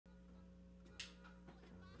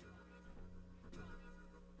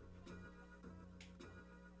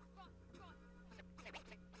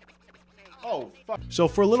Oh, fuck. So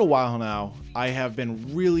for a little while now, I have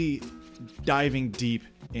been really diving deep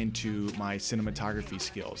into my cinematography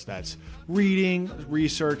skills. That's reading,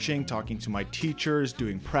 researching, talking to my teachers,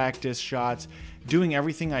 doing practice shots, doing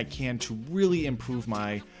everything I can to really improve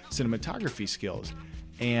my cinematography skills.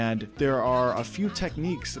 And there are a few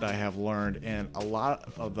techniques that I have learned, and a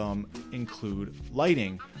lot of them include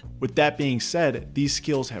lighting. With that being said, these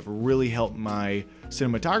skills have really helped my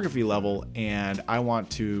cinematography level, and I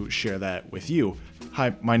want to share that with you.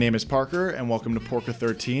 Hi, my name is Parker, and welcome to Porker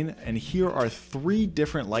 13, and here are 3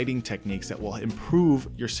 different lighting techniques that will improve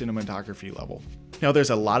your cinematography level. Now,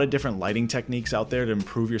 there's a lot of different lighting techniques out there to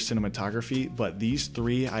improve your cinematography, but these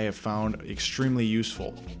 3 I have found extremely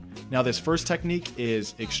useful. Now, this first technique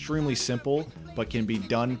is extremely simple, but can be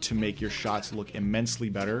done to make your shots look immensely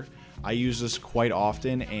better. I use this quite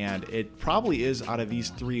often, and it probably is, out of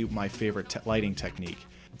these 3, my favorite lighting technique.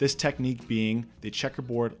 This technique being the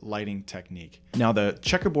checkerboard lighting technique. Now, the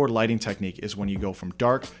checkerboard lighting technique is when you go from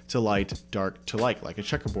dark to light, like a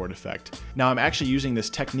checkerboard effect. Now, I'm actually using this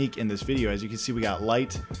technique in this video. As you can see, we got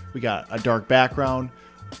light, we got a dark background,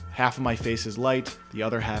 half of my face is light, the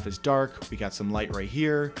other half is dark, we got some light right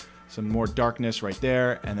here, some more darkness right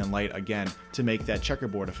there, and then light again to make that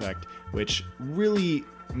checkerboard effect, which really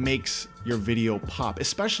makes your video pop,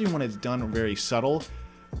 especially when it's done very subtle.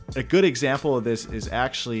 A good example of this is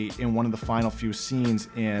actually in one of the final few scenes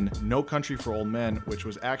in No Country for Old Men, which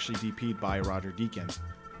was actually DP'd by Roger Deakins.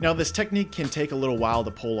 Now, this technique can take a little while to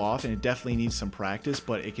pull off, and it definitely needs some practice,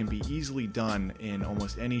 but it can be easily done in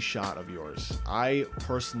almost any shot of yours. I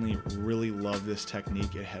personally really love this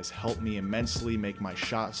technique. It has helped me immensely make my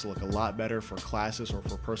shots look a lot better for classes or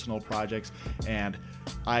for personal projects, and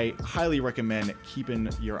I highly recommend keeping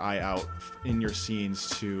your eye out in your scenes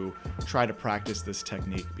to try to practice this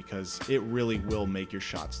technique, because it really will make your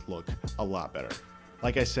shots look a lot better.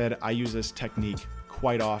 Like I said, I use this technique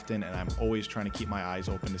quite often, and I'm always trying to keep my eyes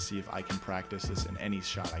open to see if I can practice this in any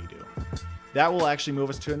shot I do. That will actually move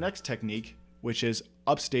us to the next technique, which is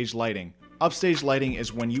upstage lighting. Upstage lighting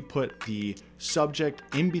is when you put the subject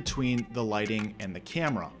in between the lighting and the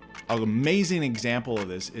camera. An amazing example of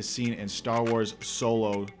this is seen in Star Wars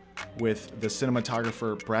Solo with the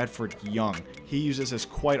cinematographer Bradford Young. He uses this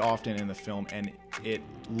quite often in the film, and it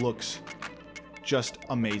looks just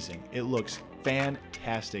amazing. It looks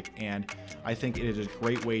fantastic, and I think it is a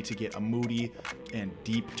great way to get a moody and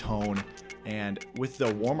deep tone. And with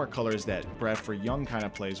the warmer colors that Bradford Young kind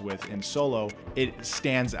of plays with in Solo, it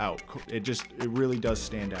stands out. It really does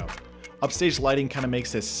stand out. Upstage lighting kind of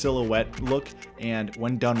makes this silhouette look, and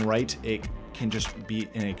when done right, it can just be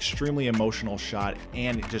an extremely emotional shot,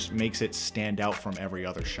 and it just makes it stand out from every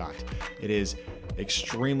other shot. It is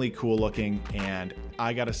extremely cool looking, and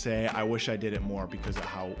I gotta say, I wish I did it more because of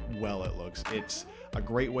how well it looks. It's a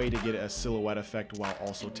great way to get a silhouette effect while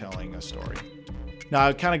also telling a story. Now,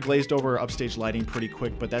 I kind of glazed over upstage lighting pretty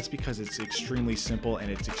quick, but that's because it's extremely simple,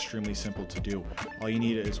 and it's extremely simple to do. All you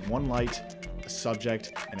need is one light, a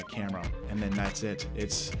subject, and a camera, and then that's it.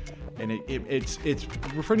 It's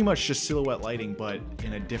pretty much just silhouette lighting, but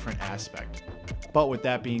in a different aspect. But with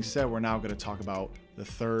that being said, we're now going to talk about the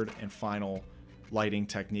third and final lighting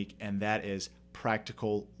technique, and that is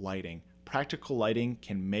practical lighting. Practical lighting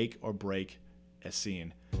can make or break a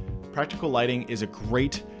scene. Practical lighting is a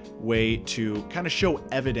great way to kind of show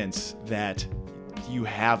evidence that you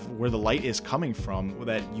have where the light is coming from,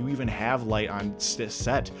 that you even have light on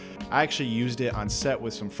set. I actually used it on set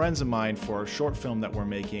with some friends of mine for a short film that we're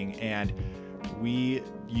making, and we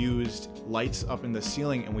used lights up in the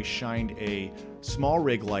ceiling, and we shined a small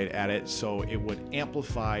rig light at it so it would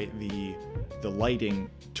amplify the lighting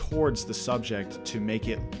towards the subject to make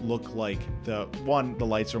it look like the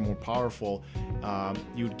lights are more powerful.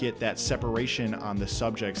 You'd get that separation on the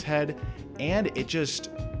subject's head, and it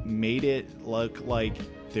just made it look like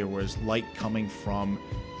there was light coming from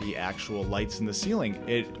the actual lights in the ceiling.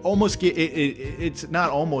 It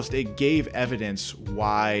gave evidence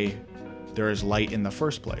why there is light in the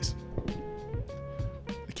first place.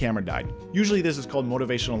 The camera died. Usually this is called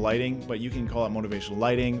motivational lighting, but you can call it motivational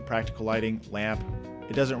lighting, practical lighting, lamp.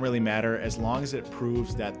 It doesn't really matter as long as it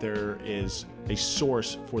proves that there is a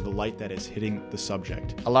source for the light that is hitting the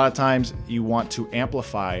subject. A lot of times you want to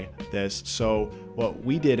amplify this, so what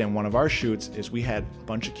we did in one of our shoots is we had a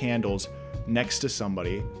bunch of candles next to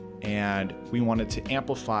somebody, and we wanted to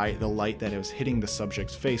amplify the light that was hitting the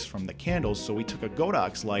subject's face from the candles. So we took a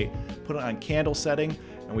Godox light, put it on candle setting,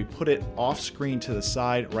 and we put it off screen to the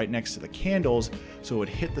side right next to the candles so it would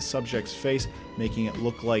hit the subject's face, making it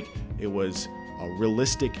look like it was a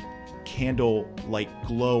realistic candle light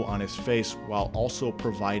glow on his face, while also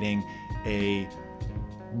providing a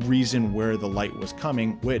reason where the light was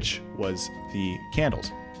coming, which was the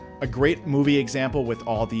candles. A great movie example with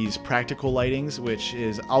all these practical lightings, which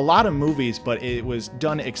is a lot of movies, but it was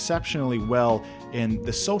done exceptionally well in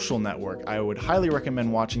The Social Network. I would highly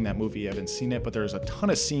recommend watching that movie. I haven't seen it, but there's a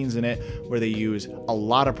ton of scenes in it where they use a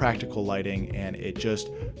lot of practical lighting, and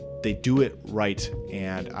they do it right,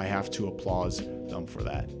 and I have to applaud them for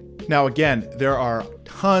that. Now again, there are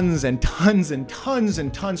tons and tons and tons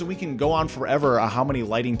and tons, and we can go on forever on how many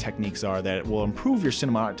lighting techniques are that will improve your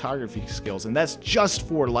cinematography skills, and that's just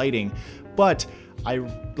for lighting. But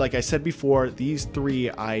like I said before, these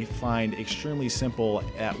three I find extremely simple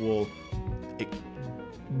that will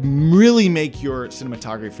really make your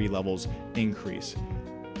cinematography levels increase.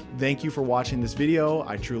 Thank you for watching this video.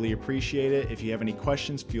 I truly appreciate it. If you have any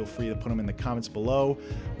questions, feel free to put them in the comments below.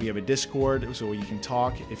 We have a Discord so you can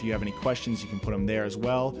talk. If you have any questions, you can put them there as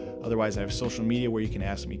well. Otherwise, I have social media where you can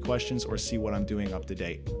ask me questions or see what I'm doing up to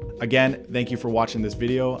date. Again, thank you for watching this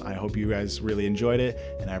video. I hope you guys really enjoyed it,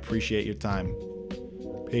 and I appreciate your time.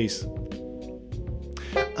 Peace.